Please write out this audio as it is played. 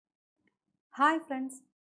Hi friends,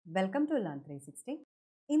 welcome to Learn 360.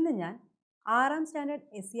 ഇന്ന് ഞാൻ 6th standard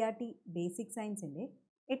SCERT basic സയൻസിൻ്റെ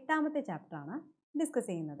 8ാമത്തെ ചാപ്റ്ററാണ് ഡിസ്കസ്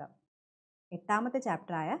ചെയ്യുന്നത്. 8ാമത്തെ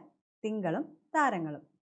ചാപ്റ്ററായ തിങ്കളും താരങ്ങളും.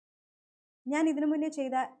 ഞാൻ ഇതിനു മുന്നേ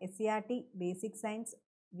ചെയ്ത SCERT ബേസിക് സയൻസ്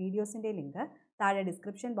വീഡിയോസിൻ്റെ ലിങ്ക് താഴെ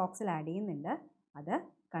ഡിസ്ക്രിപ്ഷൻ ബോക്സിൽ ആഡ് ചെയ്യുന്നുണ്ട്. അത്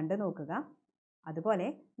കണ്ടു നോക്കുക. അതുപോലെ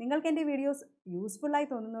നിങ്ങൾക്ക് എൻ്റെ വീഡിയോസ് യൂസ്ഫുള്ളായി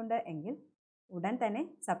തോന്നുന്നുണ്ട് എങ്കിൽ ഉടൻ തന്നെ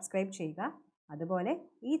സബ്സ്ക്രൈബ് ചെയ്യുക. അതുപോലെ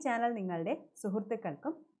ഈ ചാനൽ നിങ്ങളുടെ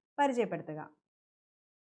സുഹൃത്തുക്കൾക്കും പരിചയപ്പെടുത്തുക.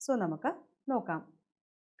 സോ നമുക്ക് നോക്കാം.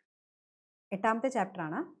 8ാമത്തെ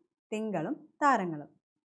ചാപ്റ്ററാണ് തിങ്കളും താരങ്ങളും.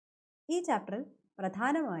 ഈ ചാപ്റ്ററിൽ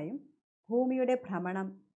പ്രധാനമായും ഭൂമിയുടെ ഭ്രമണം,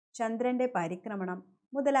 ചന്ദ്രൻ്റെ പരിക്രമണം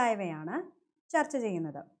മുതലായവയാണ് ചർച്ച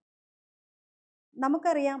ചെയ്യുന്നത്.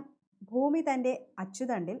 നമുക്കറിയാം ഭൂമി തൻ്റെ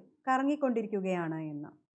അച്ചുതണ്ടിൽ കറങ്ങിക്കൊണ്ടിരിക്കുകയാണ്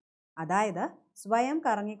എന്ന്, അതായത് സ്വയം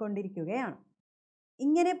കറങ്ങിക്കൊണ്ടിരിക്കുകയാണ്.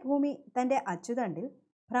 ഇങ്ങനെ ഭൂമി തൻ്റെ അച്ചുതണ്ടിൽ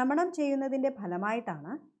ഭ്രമണം ചെയ്യുന്നതിൻ്റെ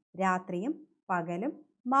ഫലമായിട്ടാണ് രാത്രിയും പകലും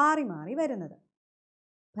മാറി മാറി വരുന്നത്.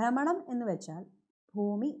 ഭ്രമണം എന്ന് വെച്ചാൽ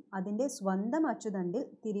ഭൂമി അതിൻ്റെ സ്വന്തം അച്ചുതണ്ടിൽ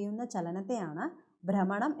തിരിയുന്ന ചലനത്തെയാണ്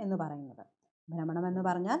ഭ്രമണം എന്ന് പറയുന്നത്. ഭ്രമണം എന്ന്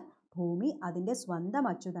പറഞ്ഞാൽ ഭൂമി അതിൻ്റെ സ്വന്തം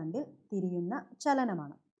അച്ചുതണ്ടിൽ തിരിയുന്ന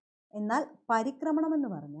ചലനമാണ്. എന്നാൽ പരിക്രമണം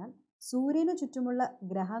എന്ന് പറഞ്ഞാൽ സൂര്യനു ചുറ്റുമുള്ള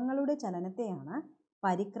ഗ്രഹങ്ങളുടെ ചലനത്തെയാണ്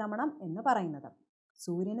പരിക്രമണം എന്ന് പറയുന്നത്.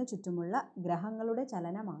 സൂര്യന് ചുറ്റുമുള്ള ഗ്രഹങ്ങളുടെ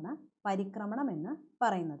ചലനമാണ് പരിക്രമണം എന്ന്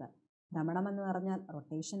പറയുന്നത്. ഭ്രമണം എന്ന് പറഞ്ഞാൽ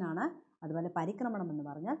റൊട്ടേഷനാണ്, അതുപോലെ പരിക്രമണം എന്ന്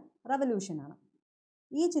പറഞ്ഞാൽ റവല്യൂഷനാണ്.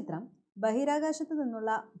 ഈ ചിത്രം ബഹിരാകാശത്ത് നിന്നുള്ള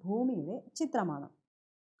ഭൂമിയുടെ ചിത്രമാണ്.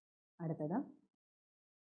 അടുത്തത്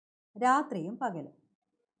രാത്രിയും പകലും.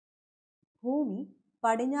 ഭൂമി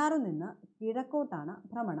പടിഞ്ഞാറു നിന്ന് കിഴക്കോട്ടാണ്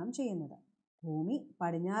ഭ്രമണം ചെയ്യുന്നത്. ഭൂമി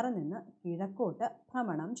പടിഞ്ഞാറ് നിന്ന് കിഴക്കോട്ട്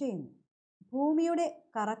ഭ്രമണം ചെയ്യുന്നു. ഭൂമിയുടെ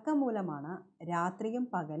കറക്കം മൂലമാണ് രാത്രിയും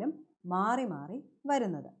പകലും മാറി മാറി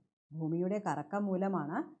വരുന്നത്. ഭൂമിയുടെ കറക്കം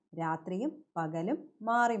മൂലമാണ് രാത്രിയും പകലും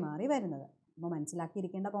മാറി മാറി വരുന്നത്. അപ്പോൾ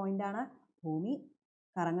മനസ്സിലാക്കിയിരിക്കേണ്ട പോയിൻ്റാണ്, ഭൂമി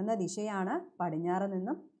കറങ്ങുന്ന ദിശയാണ് പടിഞ്ഞാറ്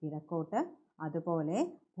നിന്നും കിഴക്കോട്ട്. അതുപോലെ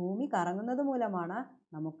ഭൂമി കറങ്ങുന്നത് മൂലമാണ്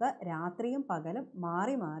നമുക്ക് രാത്രിയും പകലും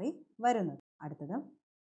മാറി മാറി വരുന്നത്. അടുത്തത്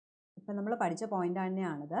ഇപ്പം നമ്മൾ പഠിച്ച പോയിൻ്റ്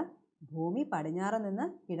തന്നെയാണിത്. ഭൂമി പടിഞ്ഞാറ് നിന്ന്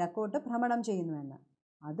കിഴക്കോട്ട് ഭ്രമണം ചെയ്യുന്നുവെന്ന്.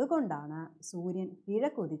 അതുകൊണ്ടാണ് സൂര്യൻ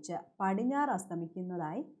കിഴക്കുതിച്ച് പടിഞ്ഞാറ്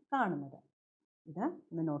അസ്തമിക്കുന്നതായി കാണുന്നത്. ഇത്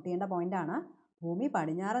ഒന്ന് നോട്ട് ചെയ്യേണ്ട പോയിൻ്റാണ്. ഭൂമി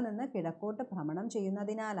പടിഞ്ഞാറ് നിന്ന് കിഴക്കോട്ട് ഭ്രമണം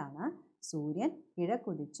ചെയ്യുന്നതിനാലാണ് സൂര്യൻ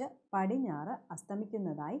കിഴക്കുതിച്ച് പടിഞ്ഞാറ്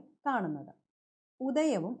അസ്തമിക്കുന്നതായി കാണുന്നത്.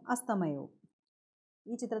 ഉദയവും അസ്തമയവും.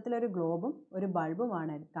 ഈ ചിത്രത്തിലൊരു ഗ്ലോബും ഒരു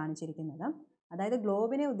ബൾബുമാണ് കാണിച്ചിരിക്കുന്നത്. അതായത്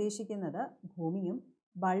ഗ്ലോബിനെ ഉദ്ദേശിക്കുന്നത് ഭൂമിയും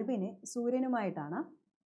ബൾബിനെ സൂര്യനുമായിട്ടാണ്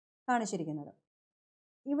കാണിച്ചിരിക്കുന്നത്.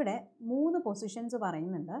 ഇവിടെ 3 പൊസിഷൻസ്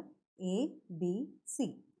പറയുന്നുണ്ട്, എ, ബി, സി.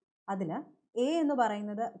 അതിൽ എ എന്ന്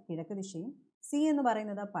പറയുന്നത് കിഴക്ക് ദിശയും, സി എന്ന്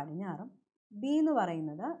പറയുന്നത് പടിഞ്ഞാറും, ബി എന്ന്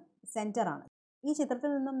പറയുന്നത് സെൻറ്ററാണ്. ഈ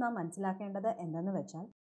ചിത്രത്തിൽ നിന്നും നാം മനസ്സിലാക്കേണ്ടത് എന്തെന്ന് വെച്ചാൽ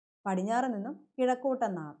പടിഞ്ഞാറ് നിന്നും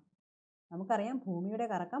കിഴക്കോട്ടെന്നാണ്. നമുക്കറിയാം ഭൂമിയുടെ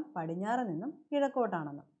കറക്കം പടിഞ്ഞാറ് നിന്നും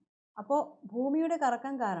കിഴക്കോട്ടാണെന്ന്. അപ്പോൾ ഭൂമിയുടെ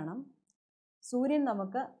കറക്കം കാരണം സൂര്യൻ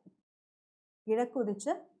നമുക്ക്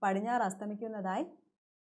കിഴക്കുതിച്ച് പടിഞ്ഞാറ് അസ്തമിക്കുന്നതായി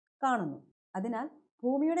കാണുന്നു. അതിനാൽ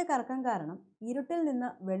ഭൂമിയുടെ കറക്കം കാരണം ഇരുട്ടിൽ നിന്ന്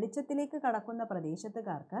വെളിച്ചത്തിലേക്ക് കടക്കുന്ന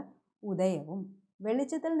പ്രദേശത്തുകാർക്ക് ഉദയവും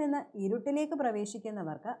വെളിച്ചത്തിൽ നിന്ന് ഇരുട്ടിലേക്ക്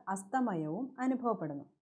പ്രവേശിക്കുന്നവർക്ക് അസ്തമയവും അനുഭവപ്പെടുന്നു.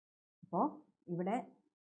 അപ്പോൾ ഇവിടെ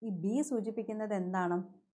ഈ ബി സൂചിപ്പിക്കുന്നത് എന്താണ്?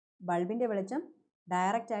 ബൾബിൻ്റെ വെളിച്ചം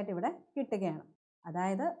ഡയറക്റ്റായിട്ട് ഇവിടെ കിട്ടുകയാണ്.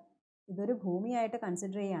 അതായത് ഇതൊരു ഭൂമിയായിട്ട്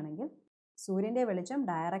കൺസിഡർ ചെയ്യുകയാണെങ്കിൽ സൂര്യൻ്റെ വെളിച്ചം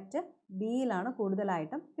ഡയറക്റ്റ് ബിയിലാണ്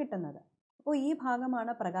കൂടുതലായിട്ടും കിട്ടുന്നത്. അപ്പോൾ ഈ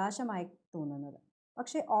ഭാഗമാണ് പ്രകാശമായി തോന്നുന്നത്.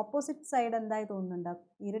 പക്ഷേ ഓപ്പോസിറ്റ് സൈഡ് എന്തായി തോന്നുന്നുണ്ട്?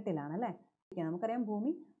 ഇരുട്ടിലാണ് അല്ലേ? നമുക്കറിയാം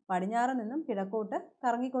ഭൂമി പടിഞ്ഞാറ് നിന്നും കിഴക്കോട്ട്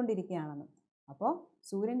കറങ്ങിക്കൊണ്ടിരിക്കുകയാണെന്ന്. അപ്പോൾ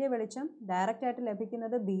സൂര്യൻ്റെ വെളിച്ചം ഡയറക്റ്റായിട്ട്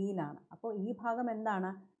ലഭിക്കുന്നത് ബിയിലാണ്. അപ്പോൾ ഈ ഭാഗം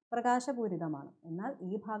എന്താണ്? പ്രകാശപൂരിതമാണ്. എന്നാൽ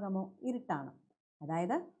ഈ ഭാഗമോ ഇരുട്ടാണ്.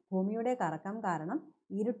 അതായത് ഭൂമിയുടെ കറക്കം കാരണം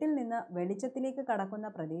ഇരുട്ടിൽ നിന്ന് വെളിച്ചത്തിലേക്ക് കടക്കുന്ന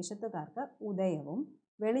പ്രദേശത്തുകാർക്ക് ഉദയവും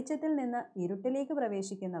വെളിച്ചത്തിൽ നിന്ന് ഇരുട്ടിലേക്ക്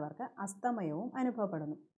പ്രവേശിക്കുന്നവർക്ക് അസ്തമയവും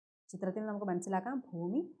അനുഭവപ്പെടുന്നു. ചിത്രത്തിൽ നമുക്ക് മനസ്സിലാക്കാം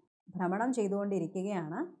ഭൂമി ഭ്രമണം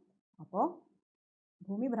ചെയ്തുകൊണ്ടിരിക്കുകയാണ്. അപ്പോൾ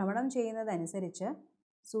ഭൂമി ഭ്രമണം ചെയ്യുന്നതനുസരിച്ച്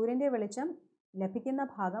സൂര്യൻ്റെ വെളിച്ചം ലഭിക്കുന്ന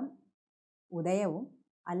ഭാഗം ഉദയവും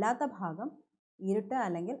അല്ലാത്ത ഭാഗം ഇരുട്ട്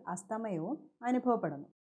അല്ലെങ്കിൽ അസ്തമയവും അനുഭവപ്പെടുന്നു.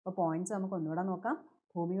 അപ്പോൾ പോയിന്റ്സ് നമുക്ക് ഒന്നുകൂടെ നോക്കാം.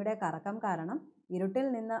 ഭൂമിയുടെ കറക്കം കാരണം ഇരുട്ടിൽ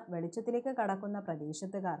നിന്ന് വെളിച്ചത്തിലേക്ക് കടക്കുന്ന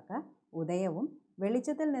പ്രദേശത്തുകാർക്ക് ഉദയവും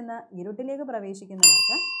വെളിച്ചത്തിൽ നിന്ന് ഇരുട്ടിലേക്ക്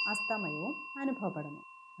പ്രവേശിക്കുന്നവർക്ക് അസ്തമയവും അനുഭവപ്പെടുന്നു.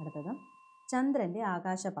 അടുത്തത് ചന്ദ്രൻ്റെ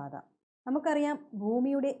ആകാശപാത. നമുക്കറിയാം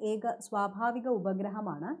ഭൂമിയുടെ ഏക സ്വാഭാവിക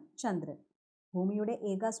ഉപഗ്രഹമാണ് ചന്ദ്രൻ. ഭൂമിയുടെ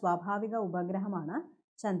ഏക സ്വാഭാവിക ഉപഗ്രഹമാണ്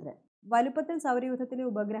ചന്ദ്രൻ. വലുപ്പത്തിൽ സൗരയൂഥത്തിലെ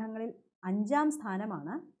ഉപഗ്രഹങ്ങളിൽ 5ാം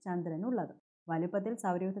സ്ഥാനമാണ് ചന്ദ്രനുള്ളത്. വലുപ്പത്തിൽ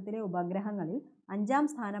സൗരയൂഥത്തിലെ ഉപഗ്രഹങ്ങളിൽ 5ാം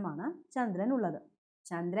സ്ഥാനമാണ് ചന്ദ്രൻ ഉള്ളത്.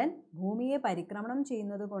 ചന്ദ്രൻ ഭൂമിയെ പരിക്രമണം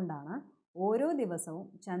ചെയ്യുന്നത് കൊണ്ടാണ് ഓരോ ദിവസവും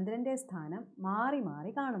ചന്ദ്രൻ്റെ സ്ഥാനം മാറി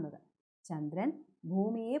മാറി കാണുന്നത്. ചന്ദ്രൻ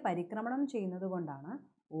ഭൂമിയെ പരിക്രമണം ചെയ്യുന്നത് കൊണ്ടാണ്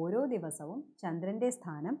ഓരോ ദിവസവും ചന്ദ്രൻ്റെ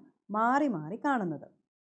സ്ഥാനം മാറി മാറി കാണുന്നത്.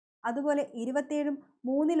 അതുപോലെ 27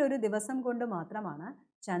 മൂന്നിലൊരു ദിവസം കൊണ്ട് മാത്രമാണ്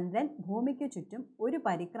ചന്ദ്രൻ ഭൂമിക്ക് ചുറ്റും ഒരു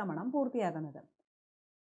പരിക്രമണം പൂർത്തിയാക്കുന്നത്.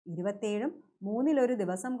 27 മൂന്നിലൊരു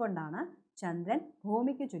ദിവസം കൊണ്ടാണ് ചന്ദ്രൻ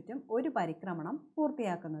ഭൂമിക്ക് ചുറ്റും ഒരു പരിക്രമണം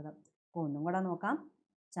പൂർത്തിയാക്കുന്നത്. അപ്പോൾ ഒന്നും കൂടെ നോക്കാം.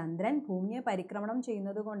 ചന്ദ്രൻ ഭൂമിയെ പരിക്രമണം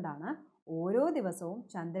ചെയ്യുന്നത് കൊണ്ടാണ് ഓരോ ദിവസവും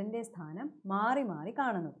ചന്ദ്രൻ്റെ സ്ഥാനം മാറി മാറി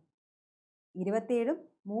കാണുന്നത്. 27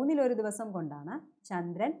 മൂന്നിലൊരു ദിവസം കൊണ്ടാണ്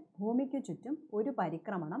ചന്ദ്രൻ ഭൂമിക്ക് ചുറ്റും ഒരു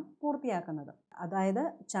പരിക്രമണം പൂർത്തിയാക്കുന്നത്. അതായത്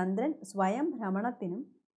ചന്ദ്രൻ സ്വയം ഭ്രമണത്തിനും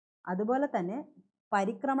അതുപോലെ തന്നെ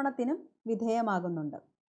പരിക്രമണത്തിനും വിധേയമാകുന്നുണ്ട്.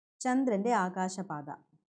 ചന്ദ്രൻ്റെ ആകാശപാത.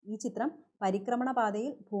 ഈ ചിത്രം പരിക്രമണ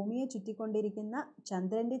പാതയിൽ ഭൂമിയെ ചുറ്റിക്കൊണ്ടിരിക്കുന്ന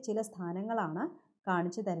ചന്ദ്രൻ്റെ ചില സ്ഥാനങ്ങളാണ്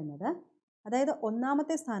കാണിച്ചു തരുന്നത്. അതായത്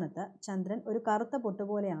 1ാമത്തെ സ്ഥാനത്ത് ചന്ദ്രൻ ഒരു കറുത്ത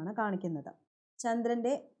പൊട്ടുപോലെയാണ് കാണിക്കുന്നത്.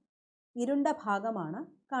 ചന്ദ്രൻ്റെ ഇരുണ്ട ഭാഗമാണ്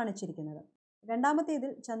കാണിച്ചിരിക്കുന്നത്.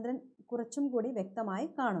 2ാമത്തേതിൽ ചന്ദ്രൻ കുറച്ചും കൂടി വ്യക്തമായി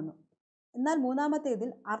കാണുന്നു. എന്നാൽ 3ാമത്തേതിൽ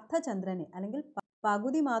അർദ്ധചന്ദ്രനെ അല്ലെങ്കിൽ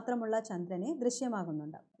പകുതി മാത്രമുള്ള ചന്ദ്രനെ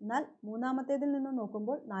ദൃശ്യമാകുന്നുണ്ട്. എന്നാൽ 3ാമത്തേതിൽ നിന്ന്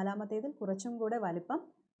നോക്കുമ്പോൾ 4ാമത്തേതിൽ കുറച്ചും കൂടെ വലിപ്പം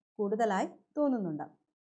കൂടുതലായി തോന്നുന്നുണ്ട്.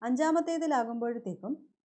 5ാമത്തേതിലാകുമ്പോഴത്തേക്കും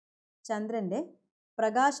ചന്ദ്രൻ്റെ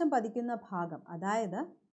പ്രകാശം പതിക്കുന്ന ഭാഗം അതായത്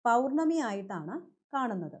പൗർണമി ആയിട്ടാണ്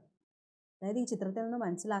കാണുന്നത്. അതായത് ഈ ചിത്രത്തിൽ നിന്ന്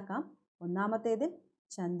മനസ്സിലാക്കാം, 1ാമത്തേതിൽ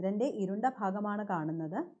ചന്ദ്രൻ്റെ ഇരുണ്ട ഭാഗമാണ്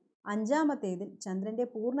കാണുന്നത്, 5ാമത്തേതിൽ ചന്ദ്രൻ്റെ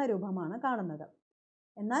പൂർണ്ണ രൂപമാണ് കാണുന്നത്.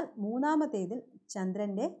 എന്നാൽ 3ാമത്തേതിൽ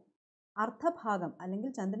ചന്ദ്രൻ്റെ അർദ്ധഭാഗം അല്ലെങ്കിൽ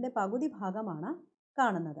ചന്ദ്രൻ്റെ പകുതി ഭാഗമാണ്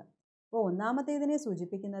കാണുന്നത്. അപ്പോൾ 1ാമത്തേതിനെ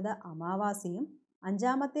സൂചിപ്പിക്കുന്നത് അമാവാസിയും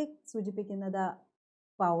 5ാമത്തെ സൂചിപ്പിക്കുന്നത്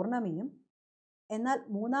പൗർണമിയും, എന്നാൽ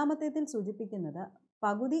 3ാമത്തേതിൽ സൂചിപ്പിക്കുന്നത്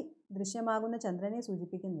പകുതി ദൃശ്യമാകുന്ന ചന്ദ്രനെ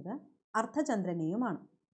സൂചിപ്പിക്കുന്നത് അർദ്ധചന്ദ്രനെയുമാണ്.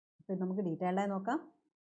 അപ്പോൾ നമുക്ക് ഡീറ്റെയിൽഡായി നോക്കാം.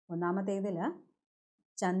 1ാമത്തേതിൽ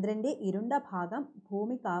ചന്ദ്രൻ്റെ ഇരുണ്ട ഭാഗം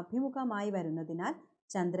ഭൂമിക്ക് അഭിമുഖമായി വരുന്നതിനാൽ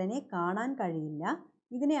ചന്ദ്രനെ കാണാൻ കഴിയില്ല.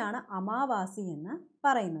 ഇതിനെയാണ് അമാവാസി എന്ന്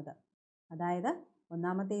പറയുന്നത്. അതായത്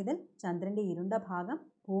 1ാമത്തേതിൽ ചന്ദ്രൻ്റെ ഇരുണ്ട ഭാഗം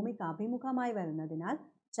ഭൂമിക്ക് അഭിമുഖമായി വരുന്നതിനാൽ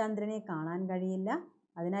ചന്ദ്രനെ കാണാൻ കഴിയില്ല.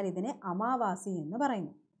 അതിനാൽ ഇതിനെ അമാവാസി എന്ന്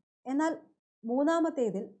പറയുന്നു. എന്നാൽ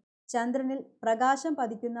 3ാമത്തേതിൽ ചന്ദ്രനിൽ പ്രകാശം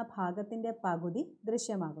പതിക്കുന്ന ഭാഗത്തിൻ്റെ പകുതി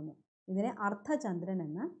ദൃശ്യമാകുന്നു. ഇതിനെ അർദ്ധചന്ദ്രൻ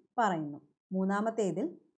എന്ന് പറയുന്നു. 3ാമത്തേതിൽ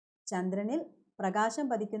ചന്ദ്രനിൽ പ്രകാശം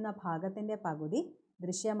പതിക്കുന്ന ഭാഗത്തിൻ്റെ പകുതി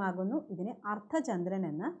ദൃശ്യമാകുന്നു. ഇതിനെ അർദ്ധചന്ദ്രൻ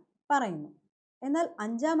എന്ന് പറയുന്നു. എന്നാൽ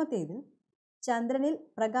 5ാമത്തേതിൽ ചന്ദ്രനിൽ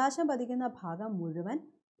പ്രകാശം പതിക്കുന്ന ഭാഗം മുഴുവൻ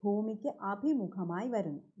ഭൂമിക്ക് അഭിമുഖമായി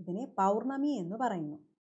വരുന്നു. ഇതിനെ പൗർണമി എന്ന് പറയുന്നു.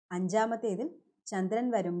 5ാമത്തേതിൽ ചന്ദ്രൻ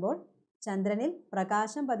വരുമ്പോൾ ചന്ദ്രനിൽ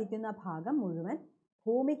പ്രകാശം പതിക്കുന്ന ഭാഗം മുഴുവൻ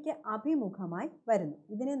ഭൂമിക്ക് അഭിമുഖമായി വരുന്നു.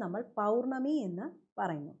 ഇതിനെ നമ്മൾ പൗർണമി എന്ന്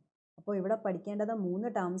പറയുന്നു. അപ്പോൾ ഇവിടെ പഠിക്കേണ്ടത്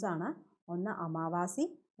 3 ടേംസ് ആണ്. 1 അമാവാസി,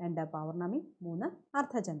 2 പൗർണമി, 3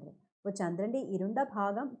 അർദ്ധചന്ദ്രൻ. അപ്പോൾ ചന്ദ്രൻ്റെ ഇരുണ്ട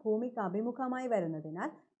ഭാഗം ഭൂമിക്ക് അഭിമുഖമായി വരുന്നതിനാൽ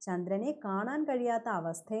ചന്ദ്രനെ കാണാൻ കഴിയാത്ത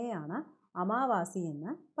അവസ്ഥയെയാണ് അമാവാസി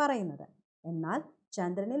എന്ന് പറയുന്നത്. എന്നാൽ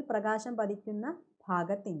ചന്ദ്രനിൽ പ്രകാശം പതിക്കുന്ന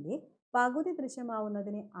ഭാഗത്തിൻ്റെ പകുതി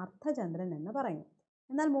ദൃശ്യമാവുന്നതിനെ അർദ്ധചന്ദ്രൻ എന്ന് പറയുന്നു.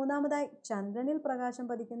 എന്നാൽ 3ാമതായി ചന്ദ്രനിൽ പ്രകാശം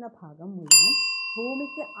പതിക്കുന്ന ഭാഗം മുഴുവൻ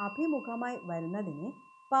ഭൂമിക്ക് അഭിമുഖമായി വരുന്നതിനെ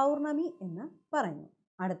പൗർണമി എന്ന് പറയുന്നു.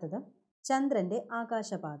 അടുത്തത് ചന്ദ്രൻ്റെ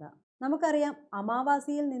ആകാശപാത. നമുക്കറിയാം,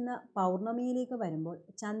 അമാവാസിയിൽ നിന്ന് പൗർണമിയിലേക്ക് വരുമ്പോൾ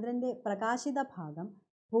ചന്ദ്രൻ്റെ പ്രകാശിത ഭാഗം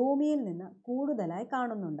ഭൂമിയിൽ നിന്ന് കൂടുതലായി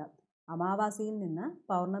കാണുന്നുണ്ട്. അമാവാസിയിൽ നിന്ന്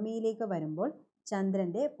പൗർണമിയിലേക്ക് വരുമ്പോൾ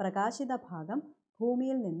ചന്ദ്രൻ്റെ പ്രകാശിത ഭാഗം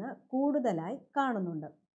ഭൂമിയിൽ നിന്ന് കൂടുതലായി കാണുന്നുണ്ട്.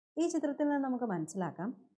 ഈ ചിത്രത്തിൽ നിന്ന് നമുക്ക് മനസ്സിലാക്കാം,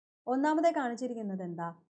 1ാമതായി കാണിച്ചിരിക്കുന്നത് എന്താ?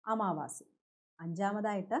 അമാവാസി,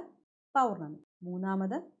 5ാമതായിട്ട് പൗർണമി,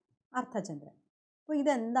 3ാമത് അർദ്ധചന്ദ്രൻ. അപ്പോൾ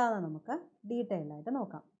ഇതെന്താണെന്ന് നമുക്ക് ഡീറ്റെയിൽഡായിട്ട്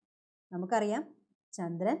നോക്കാം. നമുക്കറിയാം,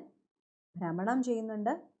 ചന്ദ്രൻ ഭ്രമണം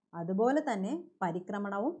ചെയ്യുന്നുണ്ട്, അതുപോലെ തന്നെ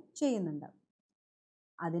പരിക്രമണവും ചെയ്യുന്നുണ്ട്.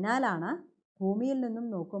 അതിനാലാണ് ഭൂമിയിൽ നിന്നും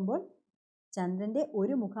നോക്കുമ്പോൾ ചന്ദ്രൻ്റെ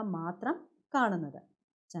ഒരു മുഖം മാത്രം കാണുന്നത്.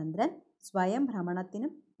 ചന്ദ്രൻ സ്വയം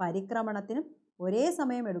ഭ്രമണത്തിനും പരിക്രമണത്തിനും ഒരേ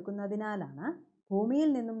സമയം എടുക്കുന്നതിനാലാണ് ഭൂമിയിൽ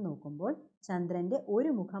നിന്നും നോക്കുമ്പോൾ ചന്ദ്രൻ്റെ ഒരു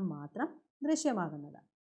മുഖം മാത്രം ദൃശ്യമാകുന്നത്.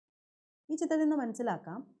 ഈ ചിത്രത്തിൽ നിന്ന്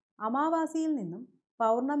മനസ്സിലാക്കാം, അമാവാസിയിൽ നിന്നും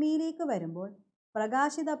പൗർണമിയിലേക്ക് വരുമ്പോൾ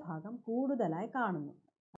പ്രകാശിത ഭാഗം കൂടുതലായി കാണുന്നു.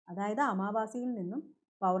 അതായത് അമാവാസിയിൽ നിന്നും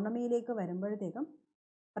പൗർണമിയിലേക്ക് വരുമ്പോഴത്തേക്കും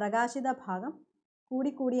പ്രകാശിത ഭാഗം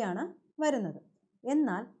കൂടിക്കൂടിയാണ് വരുന്നത്.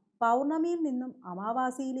 എന്നാൽ പൗർണമിയിൽ നിന്നും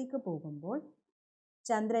അമാവാസിയിലേക്ക് പോകുമ്പോൾ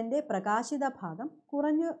ചന്ദ്രൻ്റെ പ്രകാശിത ഭാഗം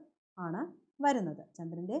കുറഞ്ഞു ആണ് വരുന്നത്.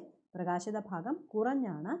 ചന്ദ്രൻ്റെ പ്രകാശിത ഭാഗം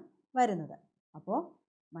കുറഞ്ഞാണ് വരുന്നത്. അപ്പോൾ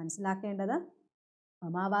മനസ്സിലാക്കേണ്ടത്,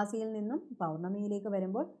 അമാവാസിയിൽ നിന്നും പൗർണമിയിലേക്ക്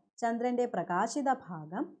വരുമ്പോൾ ചന്ദ്രൻ്റെ പ്രകാശിത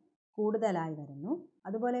ഭാഗം കൂടുതലായി വരുന്നു.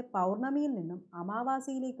 അതുപോലെ പൗർണമിയിൽ നിന്നും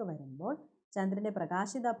അമാവാസിയിലേക്ക് വരുമ്പോൾ ചന്ദ്രൻ്റെ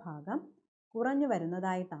പ്രകാശിത ഭാഗം കുറഞ്ഞു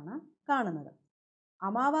വരുന്നതായിട്ടാണ് കാണുന്നത്.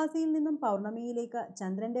 അമാവാസിയിൽ നിന്നും പൗർണമിയിലേക്ക്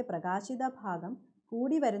ചന്ദ്രൻ്റെ പ്രകാശിത ഭാഗം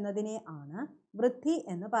കൂടി വരുന്നതിനെ ആണ് വൃദ്ധി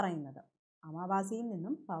എന്ന് പറയുന്നത്. അമാവാസിയിൽ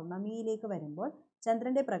നിന്നും പൗർണമിയിലേക്ക് വരുമ്പോൾ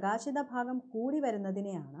ചന്ദ്രൻ്റെ പ്രകാശിത ഭാഗം കൂടി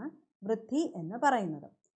വരുന്നതിനെയാണ് വൃദ്ധി എന്ന് പറയുന്നത്.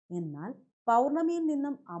 എന്നാൽ പൗർണമിയിൽ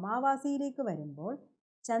നിന്നും അമാവാസിയിലേക്ക് വരുമ്പോൾ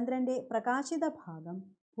ചന്ദ്രൻ്റെ പ്രകാശിത ഭാഗം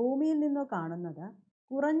ഭൂമിയിൽ നിന്നു കാണുന്നത്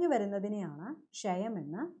കുറഞ്ഞു വരുന്നതിനെയാണ് ക്ഷയം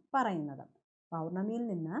എന്ന് പറയുന്നത്. പൗർണമിയിൽ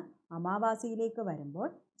നിന്ന് അമാവാസിയിലേക്ക് വരുമ്പോൾ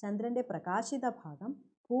ചന്ദ്രൻ്റെ പ്രകാശിത ഭാഗം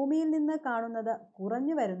ഭൂമിയിൽ നിന്ന് കാണുന്നത്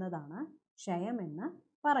കുറഞ്ഞു വരുന്നതാണ് ക്ഷയം എന്ന്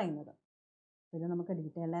പറയുന്നത്. ഇത് നമുക്ക്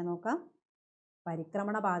ഡീറ്റെയിലായി നോക്കാം.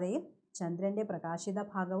 പരിക്രമണ പാതയിൽ ചന്ദ്രൻ്റെ പ്രകാശിത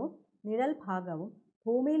ഭാഗവും നിഴൽ ഭാഗവും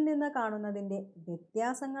ഭൂമിയിൽ നിന്ന് കാണുന്നതിൻ്റെ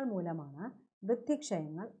വ്യത്യാസങ്ങൾ മൂലമാണ്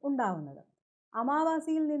വൃദ്ധിക്ഷയങ്ങൾ ഉണ്ടാവുന്നത്.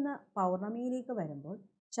 അമാവാസിയിൽ നിന്ന് പൗർണമിയിലേക്ക് വരുമ്പോൾ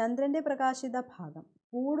ചന്ദ്രൻ്റെ പ്രകാശിത ഭാഗം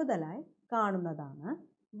കൂടുതലായി കാണുന്നതാണ്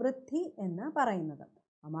വൃദ്ധി എന്ന് പറയുന്നത്.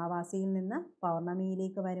 അമാവാസിയിൽ നിന്ന്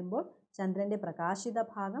പൗർണമിയിലേക്ക് വരുമ്പോൾ ചന്ദ്രൻ്റെ പ്രകാശിത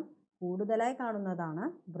ഭാഗം കൂടുതലായി കാണുന്നതാണ്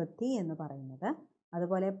വൃദ്ധി എന്ന് പറയുന്നത്.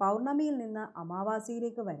 അതുപോലെ പൗർണമിയിൽ നിന്ന്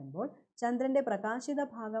അമാവാസിയിലേക്ക് വരുമ്പോൾ ചന്ദ്രൻ്റെ പ്രകാശിത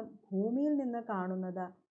ഭാഗം ഭൂമിയിൽ നിന്ന് കാണുന്നത്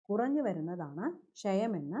കുറഞ്ഞു വരുന്നതാണ്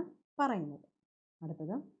ക്ഷയമെന്ന് പറയുന്നത്.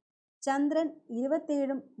 അടുത്തത്, ചന്ദ്രൻ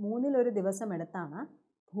 27 ദിവസം എടുത്താണ്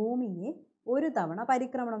ഭൂമിയെ ഒരു തവണ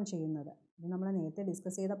പരിക്രമണം ചെയ്യുന്നത്. ഇത് നമ്മൾ നേരത്തെ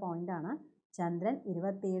ഡിസ്കസ് ചെയ്ത പോയിൻ്റാണ്. ചന്ദ്രൻ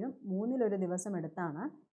 27 ദിവസം എടുത്താണ്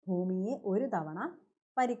ഭൂമിയെ ഒരു തവണ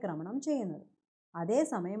പരിക്രമണം ചെയ്യുന്നത്. അതേ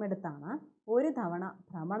സമയമെടുത്താണ് ഒരു തവണ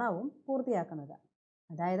ഭ്രമണവും പൂർത്തിയാക്കുന്നത്.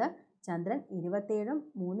 അതായത് ചന്ദ്രൻ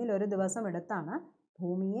 27 ദിവസം എടുത്താണ്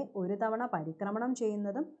ഭൂമിയെ ഒരു തവണ പരിക്രമണം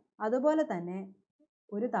ചെയ്യുന്നതും അതുപോലെ തന്നെ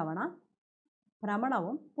ഒരു തവണ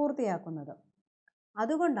ഭ്രമണവും പൂർത്തിയാക്കുന്നത്.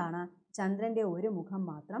 അതുകൊണ്ടാണ് ചന്ദ്രൻ്റെ ഒരു മുഖം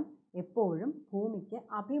മാത്രം എപ്പോഴും ഭൂമിക്ക്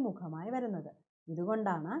അഭിമുഖമായി വരുന്നത്.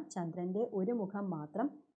 ഇതുകൊണ്ടാണ് ചന്ദ്രൻ്റെ ഒരു മുഖം മാത്രം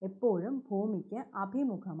എപ്പോഴും ഭൂമിക്ക്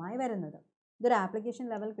അഭിമുഖമായി വരുന്നത്. ഇതൊരു ആപ്ലിക്കേഷൻ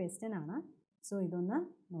ലെവൽ ക്വസ്റ്റ്യൻ ആണ്. സോ ഇതൊന്ന്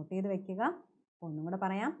നോട്ട് ചെയ്ത് വെക്കുക. ഒന്നും കൂടെ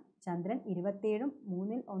പറയാം. ചന്ദ്രൻ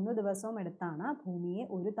 27 ദിവസവും എടുത്താണ് ഭൂമിയെ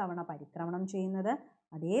ഒരു തവണ പരിക്രമണം ചെയ്യുന്നത്.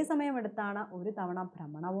 അതേ സമയം എടുത്താണ് ഒരു തവണ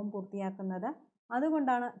ഭ്രമണവും പൂർത്തിയാക്കുന്നത്.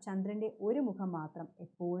 അതുകൊണ്ടാണ് ചന്ദ്രൻ്റെ ഒരു മുഖം മാത്രം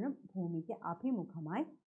എപ്പോഴും ഭൂമിക്ക് അഭിമുഖമായി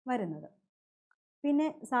വരുന്നത്. പിന്നെ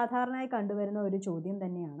സാധാരണയായി കണ്ടുവരുന്ന ഒരു ചോദ്യം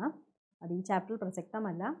തന്നെയാണ്. അത് ഈ ചാപ്റ്ററിൽ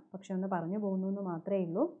പ്രസക്തമല്ല, പക്ഷെ ഒന്ന് പറഞ്ഞു പോകുന്നു എന്ന് മാത്രമേ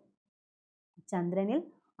ഉള്ളൂ. ചന്ദ്രനിൽ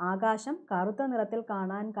ആകാശം കറുത്ത നിറത്തിൽ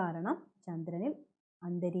കാണാൻ കാരണം ചന്ദ്രനിൽ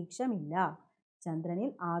അന്തരീക്ഷമില്ല. ചന്ദ്രനിൽ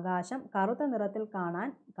ആകാശം കറുത്ത നിറത്തിൽ കാണാൻ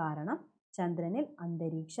കാരണം ചന്ദ്രനിൽ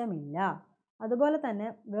അന്തരീക്ഷമില്ല. അതുപോലെ തന്നെ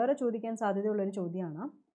വേറെ ചോദിക്കാൻ സാധ്യതയുള്ളൊരു ചോദ്യമാണ്,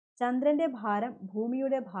 ചന്ദ്രൻ്റെ ഭാരം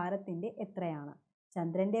ഭൂമിയുടെ ഭാരത്തിൻ്റെ എത്രയാണ്?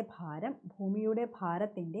 ചന്ദ്രൻ്റെ ഭാരം ഭൂമിയുടെ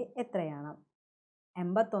ഭാരത്തിൻ്റെ എത്രയാണ്?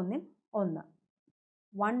 81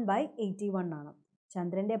 1/81 ആണ്.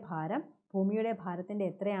 ചന്ദ്രൻ്റെ ഭാരം ഭൂമിയുടെ ഭാരത്തിൻ്റെ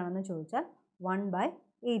എത്രയാണെന്ന് ചോദിച്ചാൽ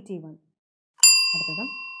 1/81. അടുത്തത്,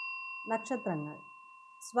 നക്ഷത്രങ്ങൾ.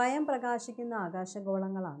 സ്വയം പ്രകാശിക്കുന്ന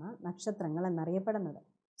ആകാശഗോളങ്ങളാണ് നക്ഷത്രങ്ങൾ എന്നറിയപ്പെടുന്നത്.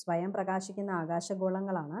 സ്വയം പ്രകാശിക്കുന്ന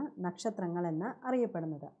ആകാശഗോളങ്ങളാണ് നക്ഷത്രങ്ങൾ എന്ന്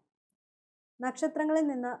അറിയപ്പെടുന്നത്. നക്ഷത്രങ്ങളിൽ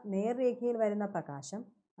നിന്ന് നേർരേഖയിൽ വരുന്ന പ്രകാശം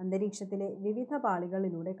അന്തരീക്ഷത്തിലെ വിവിധ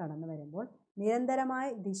പാളികളിലൂടെ കടന്നു വരുമ്പോൾ നിരന്തരമായ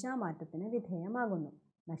ദിശാമാറ്റത്തിന് വിധേയമാകുന്നു.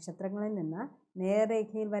 നക്ഷത്രങ്ങളിൽ നിന്ന്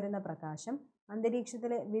നേർരേഖയിൽ വരുന്ന പ്രകാശം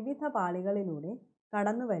അന്തരീക്ഷത്തിലെ വിവിധ പാളികളിലൂടെ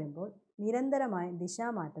കടന്നു വരുമ്പോൾ നിരന്തരമായ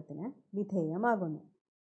ദിശാമാറ്റത്തിന് വിധേയമാകുന്നു.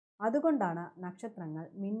 അതുകൊണ്ടാണ് നക്ഷത്രങ്ങൾ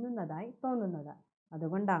മിന്നുന്നതായി തോന്നുന്നത്.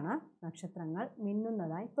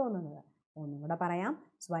 ഒന്നും കൂടെ പറയാം.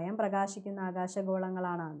 സ്വയം പ്രകാശിക്കുന്ന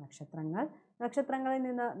ആകാശഗോളങ്ങളാണ് നക്ഷത്രങ്ങൾ. നക്ഷത്രങ്ങളിൽ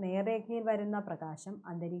നിന്ന് നേർരേഖയിൽ വരുന്ന പ്രകാശം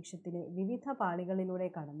അന്തരീക്ഷത്തിലെ വിവിധ പാളികളിലൂടെ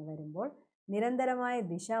കടന്നു വരുമ്പോൾ നിരന്തരമായ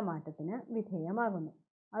ദിശാമാറ്റത്തിന് വിധേയമാകുന്നു.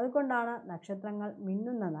 അതുകൊണ്ടാണ് നക്ഷത്രങ്ങൾ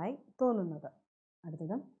മിന്നുന്നതായി തോന്നുന്നത്.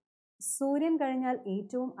 അടുത്തത്, സൂര്യൻ കഴിഞ്ഞാൽ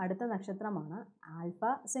ഏറ്റവും അടുത്ത നക്ഷത്രമാണ് ആൽഫ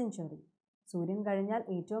സെഞ്ചുറി. സൂര്യൻ കഴിഞ്ഞാൽ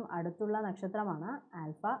ഏറ്റവും അടുത്തുള്ള നക്ഷത്രമാണ്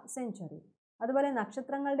ആൽഫ സെഞ്ചുറി. അതുപോലെ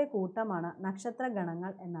നക്ഷത്രങ്ങളുടെ കൂട്ടമാണ്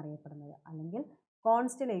നക്ഷത്രഗണങ്ങൾ എന്നറിയപ്പെടുന്നത്, അല്ലെങ്കിൽ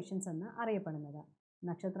കോൺസ്റ്റലേഷൻസ് എന്ന് അറിയപ്പെടുന്നത്.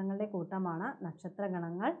 നക്ഷത്രങ്ങളുടെ കൂട്ടമാണ്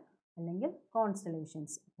നക്ഷത്രഗണങ്ങൾ അല്ലെങ്കിൽ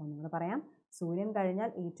കോൺസ്റ്റലേഷൻസ്. അപ്പോൾ നിങ്ങൾ പറയാം, സൂര്യൻ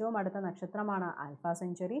കഴിഞ്ഞാൽ ഏറ്റവും അടുത്ത നക്ഷത്രമാണ് ആൽഫ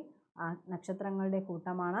സെഞ്ചുറി. ആ നക്ഷത്രങ്ങളുടെ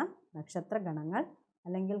കൂട്ടമാണ് നക്ഷത്രഗണങ്ങൾ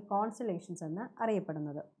അല്ലെങ്കിൽ കോൺസ്റ്റലേഷൻസ് എന്ന്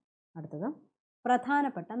അറിയപ്പെടുന്നത്. അടുത്തത്,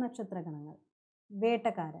 പ്രധാനപ്പെട്ട നക്ഷത്രഗണങ്ങൾ.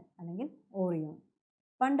 വേട്ടക്കാരൻ അല്ലെങ്കിൽ ഓറിയോൺ.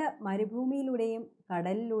 പണ്ട് മരുഭൂമിയിലൂടെയും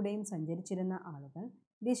കടലിലൂടെയും സഞ്ചരിച്ചിരുന്ന ആളുകൾ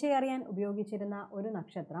ദിശയറിയാൻ ഉപയോഗിച്ചിരുന്ന ഒരു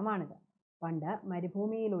നക്ഷത്രമാണിത്. പണ്ട്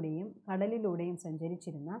മരുഭൂമിയിലൂടെയും കടലിലൂടെയും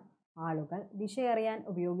സഞ്ചരിച്ചിരുന്ന ആളുകൾ ദിശയറിയാൻ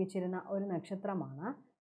ഉപയോഗിച്ചിരുന്ന ഒരു നക്ഷത്രമാണ്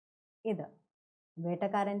ഇത്.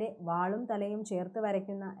 വേട്ടക്കാരൻ്റെ വാളും തലയും ചേർത്ത്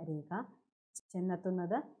വരയ്ക്കുന്ന രേഖ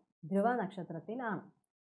ചെന്നെത്തുന്നത് ധ്രുവ നക്ഷത്രത്തിലാണ്.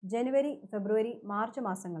 ജനുവരി, ഫെബ്രുവരി, മാർച്ച്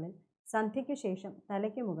മാസങ്ങളിൽ സന്ധ്യയ്ക്കു ശേഷം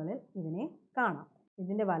തലയ്ക്ക് മുകളിൽ ഇതിനെ കാണാം.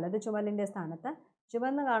 ഇതിൻ്റെ വലത് ചുമലിൻ്റെ സ്ഥാനത്ത്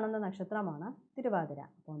ചുവന്ന് കാണുന്ന നക്ഷത്രമാണ് തിരുവാതിര.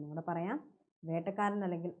 അപ്പോൾ ഒന്നുകൂടെ പറയാം. വേട്ടക്കാരൻ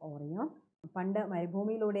അല്ലെങ്കിൽ ഓറിയോൺ പണ്ട്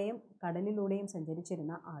മരുഭൂമിയിലൂടെയും കടലിലൂടെയും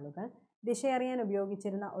സഞ്ചരിച്ചിരുന്ന ആളുകൾ ദിശയറിയാൻ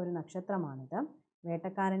ഉപയോഗിച്ചിരുന്ന ഒരു നക്ഷത്രമാണിത്.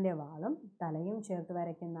 വേട്ടക്കാരൻ്റെ വാളും തലയും ചേർത്ത്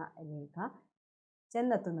വരയ്ക്കുന്ന രേഖ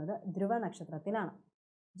ചെന്നെത്തുന്നത് ധ്രുവ നക്ഷത്രത്തിലാണ്.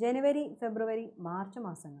 ജനുവരി, ഫെബ്രുവരി, മാർച്ച്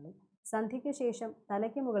മാസങ്ങളിൽ സന്ധ്യയ്ക്ക് ശേഷം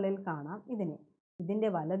തലയ്ക്ക് മുകളിൽ കാണാം ഇതിനെ. ഇതിൻ്റെ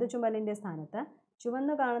വലത് ചുമലിൻ്റെ സ്ഥാനത്ത്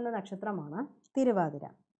ചുവന്നു കാണുന്ന നക്ഷത്രമാണ് തിരുവാതിര.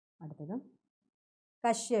 അടുത്തത്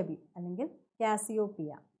കശ്യപി അല്ലെങ്കിൽ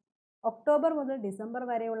കാസിയോപ്പിയ. ഒക്ടോബർ മുതൽ ഡിസംബർ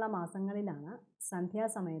വരെയുള്ള മാസങ്ങളിലാണ്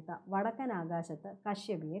സന്ധ്യാസമയത്ത് വടക്കൻ ആകാശത്ത്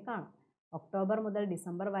കശ്യപിയെ കാണാം. ഒക്ടോബർ മുതൽ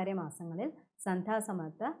ഡിസംബർ വരെ മാസങ്ങളിൽ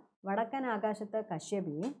സന്ധ്യാസമയത്ത് വടക്കൻ ആകാശത്ത്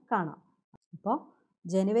കശ്യപിയെ കാണാം. അപ്പോൾ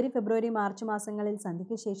ജനുവരി, ഫെബ്രുവരി, മാർച്ച് മാസങ്ങളിൽ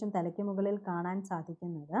സന്ധ്യയ്ക്ക് ശേഷം തലയ്ക്ക് മുകളിൽ കാണാൻ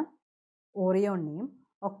സാധിക്കുന്നത് ഓറിയോണിനെയും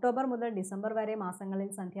ഒക്ടോബർ മുതൽ ഡിസംബർ വരെ മാസങ്ങളിൽ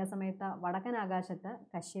സന്ധ്യാസമയത്ത് വടക്കൻ ആകാശത്ത്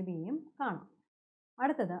കശ്യപിയെയും കാണാം.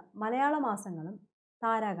 അടുത്തത് മലയാള മാസങ്ങളും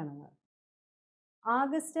താരാഗണങ്ങൾ.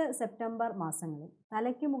 ആഗസ്റ്റ്, സെപ്റ്റംബർ മാസങ്ങളിൽ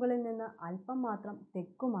തലയ്ക്ക് മുകളിൽ നിന്ന് അല്പം മാത്രം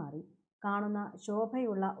തെക്കുമാറി കാണുന്ന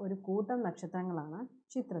ശോഭയുള്ള ഒരു കൂട്ടം നക്ഷത്രങ്ങളാണ്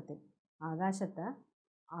ചിത്രത്തിൽ. ആകാശത്ത്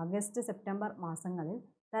ആഗസ്റ്റ്, സെപ്റ്റംബർ മാസങ്ങളിൽ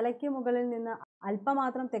തലയ്ക്ക് മുകളിൽ നിന്ന്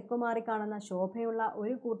അല്പമാത്രം തെക്കുമാറി കാണുന്ന ശോഭയുള്ള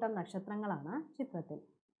ഒരു കൂട്ടം നക്ഷത്രങ്ങളാണ് ചിത്രത്തിൽ.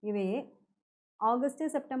 ഇവയെ ഓഗസ്റ്റ്,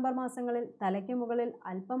 സെപ്റ്റംബർ മാസങ്ങളിൽ തലയ്ക്ക് മുകളിൽ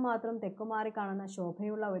അല്പം മാത്രം തെക്കുമാറി കാണുന്ന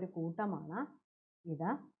ശോഭയുള്ള ഒരു കൂട്ടമാണ് ഇത്.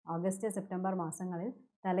 ഓഗസ്റ്റ്, സെപ്റ്റംബർ മാസങ്ങളിൽ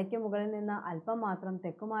തലയ്ക്ക് മുകളിൽ നിന്ന് അല്പം മാത്രം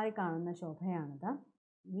തെക്കുമാറി കാണുന്ന ശോഭയാണിത്.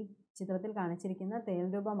 ഈ ചിത്രത്തിൽ കാണിച്ചിരിക്കുന്ന തേൽ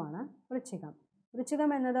രൂപമാണ് വൃശ്ചികം.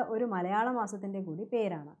 വൃശ്ചികം എന്നത് ഒരു മലയാള മാസത്തിൻ്റെ കൂടി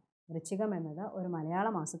പേരാണ്. വൃശ്ചികം എന്നത് ഒരു മലയാള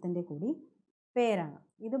മാസത്തിൻ്റെ കൂടി പേരാണ്.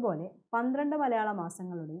 ഇതുപോലെ 12 മലയാള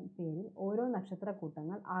മാസങ്ങളുടെയും പേരിൽ ഓരോ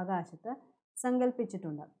നക്ഷത്രക്കൂട്ടങ്ങൾ ആകാശത്ത്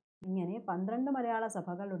സങ്കല്പിച്ചിട്ടുണ്ട്. ഇങ്ങനെ 12 മലയാള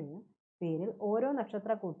സഭകളുടെയും പേരിൽ ഓരോ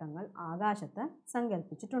നക്ഷത്രക്കൂട്ടങ്ങൾ ആകാശത്ത്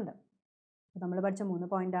സങ്കല്പിച്ചിട്ടുണ്ട്. അപ്പോൾ നമ്മൾ പഠിച്ച 3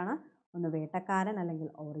 പോയിൻ്റാണ്. ഒന്ന് വേട്ടക്കാരൻ അല്ലെങ്കിൽ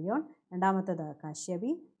ഓറിയോൺ, രണ്ടാമത്തേത്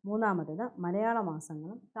കശ്യപി, മൂന്നാമത്തേത് മലയാള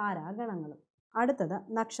മാസങ്ങളും താരാഗണങ്ങളും. അടുത്തത്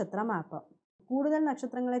നക്ഷത്ര മാപ്പ്. കൂടുതൽ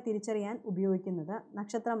നക്ഷത്രങ്ങളെ തിരിച്ചറിയാൻ ഉപയോഗിക്കുന്നത്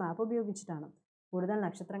നക്ഷത്ര മാപ്പ് ഉപയോഗിച്ചിട്ടാണ്. കൂടുതൽ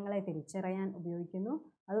നക്ഷത്രങ്ങളെ തിരിച്ചറിയാൻ ഉപയോഗിക്കുന്നു.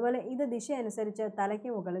 അതുപോലെ ഇത് ദിശ അനുസരിച്ച് തലയ്ക്ക്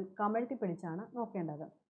മുകളിൽ കമഴ്ത്തി പിടിച്ചാണ് നോക്കേണ്ടത്.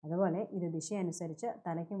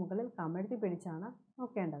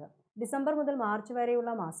 ഡിസംബർ മുതൽ മാർച്ച്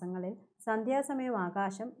വരെയുള്ള മാസങ്ങളിൽ സന്ധ്യാസമയം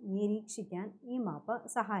ആകാശം നിരീക്ഷിക്കാൻ ഈ മാപ്പ്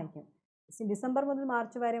സഹായിക്കും. ഡിസംബർ മുതൽ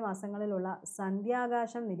മാർച്ച് വരെ മാസങ്ങളിലുള്ള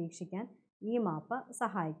സന്ധ്യാകാശം നിരീക്ഷിക്കാൻ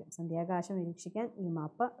ഈ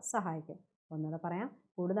മാപ്പ് സഹായിക്കും. ഒന്നുകൂടെ പറയാം.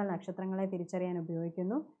 കൂടുതൽ നക്ഷത്രങ്ങളെ തിരിച്ചറിയാൻ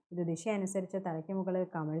ഉപയോഗിക്കുന്നു. ഇത് ദിശ അനുസരിച്ച് തലയ്ക്ക് മുകളിൽ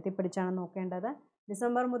കമഴ്ത്തിപ്പിടിച്ചാണ് നോക്കേണ്ടത്.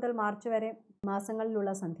 ഡിസംബർ മുതൽ മാർച്ച് വരെ മാസങ്ങളിലുള്ള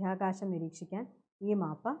സന്ധ്യാകാശം നിരീക്ഷിക്കാൻ ഈ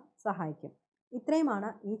മാപ്പ് സഹായിക്കും. ഇത്രയുമാണ്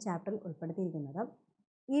ഈ ചാപ്റ്ററിൽ ഉൾപ്പെടുത്തിയിരിക്കുന്നത്.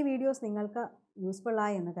 ഈ വീഡിയോസ് നിങ്ങൾക്ക്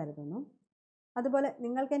യൂസ്ഫുള്ളായി എന്ന് കരുതുന്നു. അതുപോലെ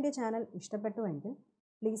നിങ്ങൾക്ക് എൻ്റെ ചാനൽ ഇഷ്ടപ്പെട്ടുവെങ്കിൽ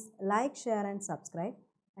please like, share and subscribe,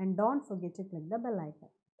 and don't forget to click the bell icon.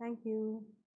 Thank you.